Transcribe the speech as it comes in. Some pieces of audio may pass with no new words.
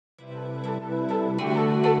Hi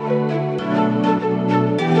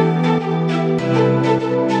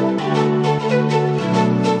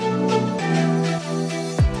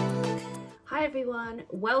everyone,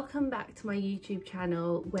 welcome back to my YouTube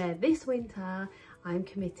channel, where this winter I'm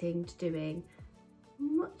committing to doing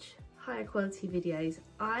much higher quality videos.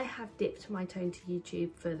 I have dipped my toe into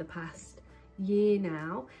YouTube for the past year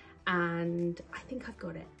now, and I think I've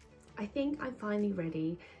got it. I think I'm finally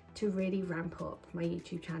ready to really ramp up my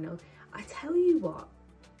YouTube channel. I tell you what,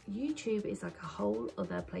 YouTube is like a whole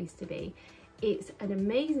other place to be. It's an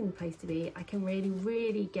amazing place to be. I can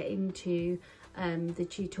really get into the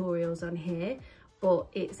tutorials on here, but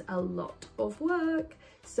it's a lot of work.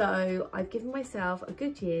 So I've given myself a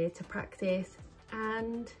good year to practice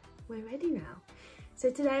and we're ready now. So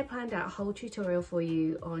today I planned out a whole tutorial for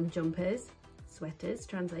you on jumpers, sweaters,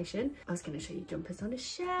 translation. I was going to show you jumpers on a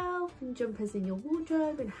shelf and jumpers in your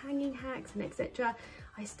wardrobe and hanging hacks and etc.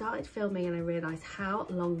 I started filming and I realised how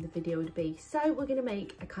long the video would be. So we're going to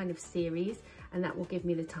make a kind of series, and that will give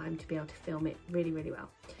me the time to be able to film it really well.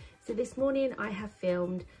 So this morning I have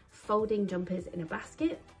filmed folding jumpers in a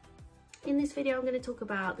basket. In this video I'm going to talk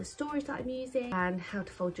about the storage that I'm using and how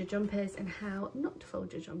to fold your jumpers and how not to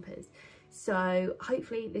fold your jumpers. So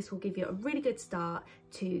hopefully this will give you a really good start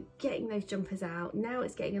to getting those jumpers out. Now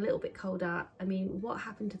it's getting a little bit colder. I mean, what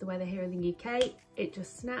happened to the weather here in the UK? It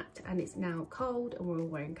just snapped and it's now cold and we're all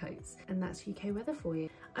wearing coats, and that's UK weather for you.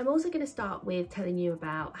 I'm also going to start with telling you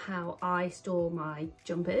about how I store my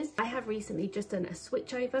jumpers. I have recently just done a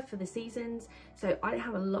switch over for the seasons, so I don't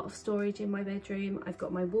have a lot of storage in my bedroom. I've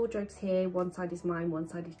got my wardrobes here, one side is mine, one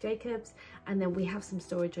side is Jacob's, and then we have some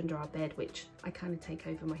storage under our bed which I kind of take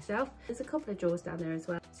over myself. There's a couple of drawers down there as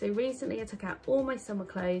well. So recently I took out all my summer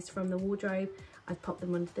clothes from the wardrobe, I've popped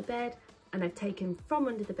them under the bed, and I've taken from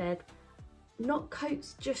under the bed, not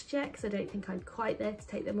coats just yet because I don't think I'm quite there to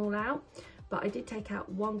take them all out, but I did take out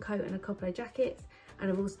one coat and a couple of jackets,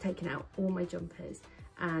 and I've also taken out all my jumpers,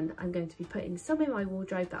 and I'm going to be putting some in my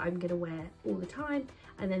wardrobe that I'm going to wear all the time,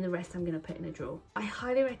 and then the rest I'm going to put in a drawer. I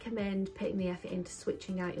highly recommend putting the effort into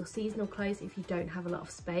switching out your seasonal clothes if you don't have a lot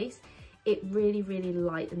of space. It really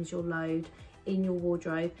lightens your load in your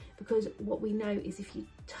wardrobe, because what we know is if you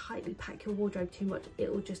tightly pack your wardrobe too much,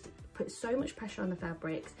 it will just put so much pressure on the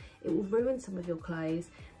fabrics, it will ruin some of your clothes,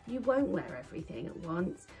 you won't wear everything at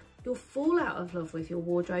once, you'll fall out of love with your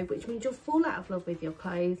wardrobe, which means you'll fall out of love with your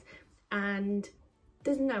clothes, and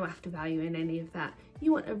there's no after value in any of that.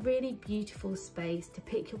 You want a really beautiful space to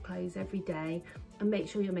pick your clothes every day and make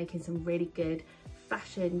sure you're making some really good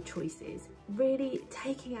fashion choices. Really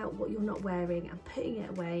taking out what you're not wearing and putting it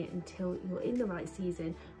away until you're in the right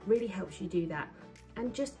season really helps you do that,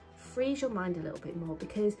 and just frees your mind a little bit more,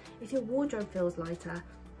 because if your wardrobe feels lighter,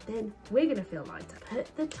 then we're going to feel lighter.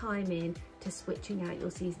 Put the time in to switching out your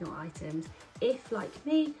seasonal items if, like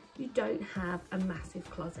me, you don't have a massive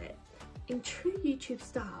closet. In true YouTube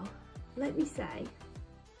style, let me say,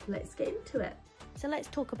 let's get into it. So let's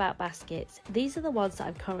talk about baskets. These are the ones that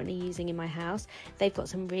I'm currently using in my house. They've got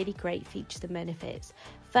some really great features and benefits.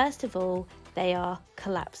 First of all, they are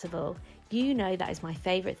collapsible. You know that is my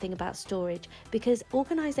favourite thing about storage, because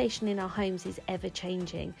organisation in our homes is ever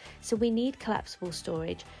changing. So we need collapsible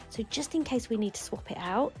storage. So just in case we need to swap it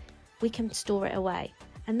out, we can store it away.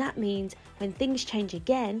 And that means when things change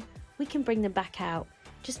again, we can bring them back out,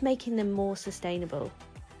 just making them more sustainable.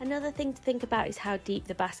 Another thing to think about is how deep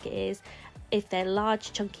the basket is. If they're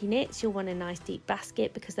large chunky knits, you'll want a nice deep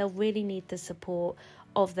basket because they'll really need the support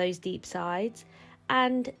of those deep sides.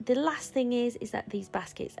 And the last thing is that these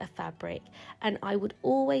baskets are fabric, and I would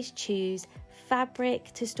always choose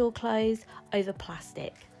fabric to store clothes over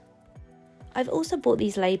plastic. I've also bought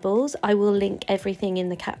these labels. I will link everything in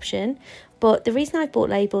the caption, but the reason I've bought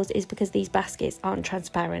labels is because these baskets aren't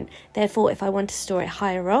transparent. Therefore, if I want to store it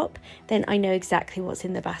higher up, then I know exactly what's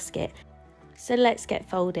in the basket. So let's get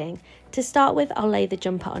folding. To start with, I'll lay the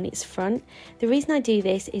jumper on its front. The reason I do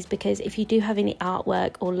this is because if you do have any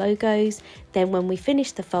artwork or logos, then when we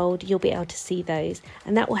finish the fold, you'll be able to see those,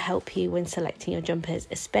 and that will help you when selecting your jumpers,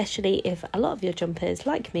 especially if a lot of your jumpers,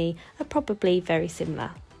 like me, are probably very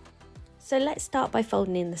similar. So let's start by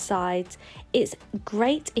folding in the sides. It's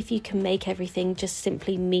great if you can make everything just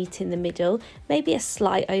simply meet in the middle, maybe a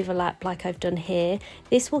slight overlap like I've done here.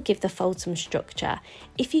 This will give the fold some structure.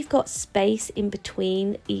 If you've got space in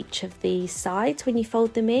between each of the sides when you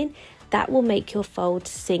fold them in, that will make your fold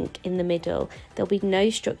sink in the middle. There'll be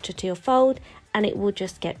no structure to your fold and it will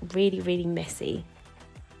just get really messy.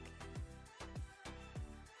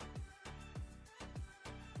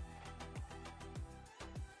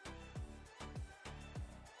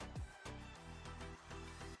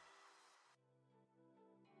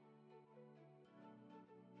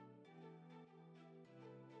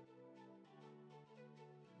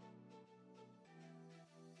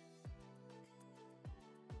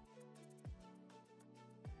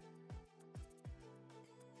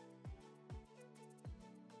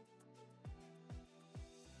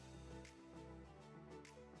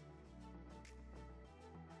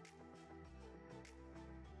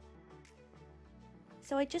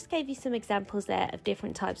 So I just gave you some examples there of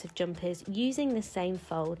different types of jumpers using the same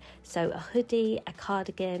fold. So a hoodie, a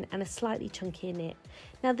cardigan and a slightly chunkier knit.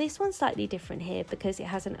 Now this one's slightly different here because it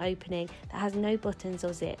has an opening that has no buttons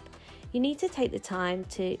or zip. You need to take the time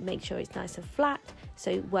to make sure it's nice and flat,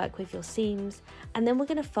 so work with your seams, and then we're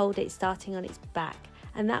going to fold it starting on its back.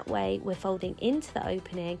 And that way we're folding into the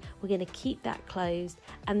opening, we're going to keep that closed,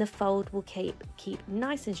 and the fold will keep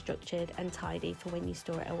nice and structured and tidy for when you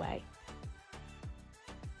store it away.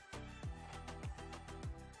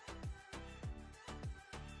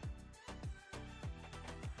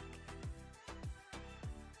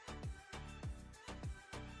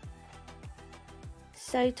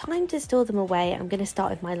 So time to store them away. I'm going to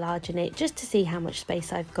start with my larger knit just to see how much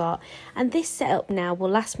space I've got, and this setup now will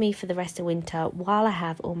last me for the rest of winter while I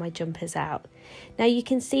have all my jumpers out. Now you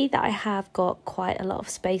can see that I have got quite a lot of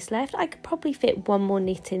space left. I could probably fit one more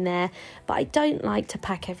knit in there, but I don't like to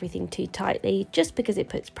pack everything too tightly just because it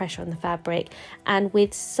puts pressure on the fabric, and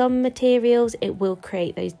with some materials it will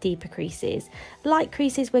create those deeper creases. Light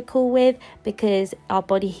creases we're cool with because our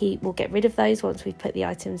body heat will get rid of those once we've put the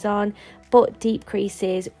items on, but deep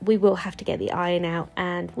creases we will have to get the iron out,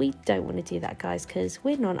 and we don't want to do that, guys, because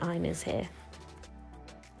we're non-ironers here.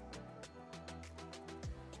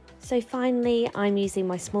 So finally I'm using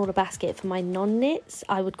my smaller basket for my non-knits.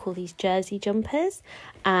 I would call these jersey jumpers,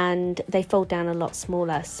 and they fold down a lot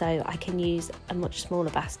smaller, so I can use a much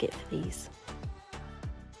smaller basket for these.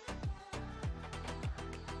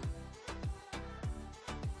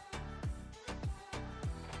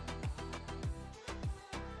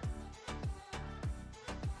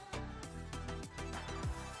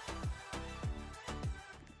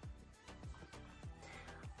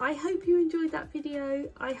 I hope you enjoyed that video.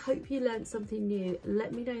 I hope you learned something new.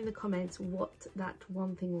 Let me know in the comments what that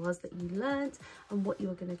one thing was that you learned and what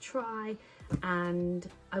you're going to try. And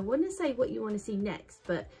I want to say what you want to see next,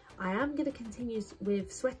 but I am going to continue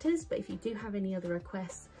with sweaters. But if you do have any other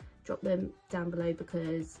requests, drop them down below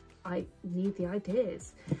because I need the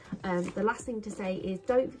ideas. The last thing to say is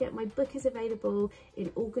don't forget my book is available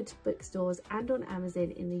in all good bookstores and on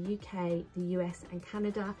Amazon in the UK, the US and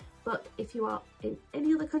Canada. But if you are in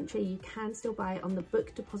any other country, you can still buy it on the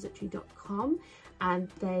bookdepository.com, and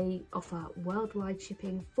they offer worldwide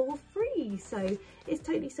shipping for free. So it's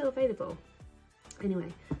totally still available.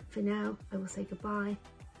 Anyway, for now, I will say goodbye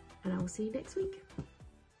and I will see you next week.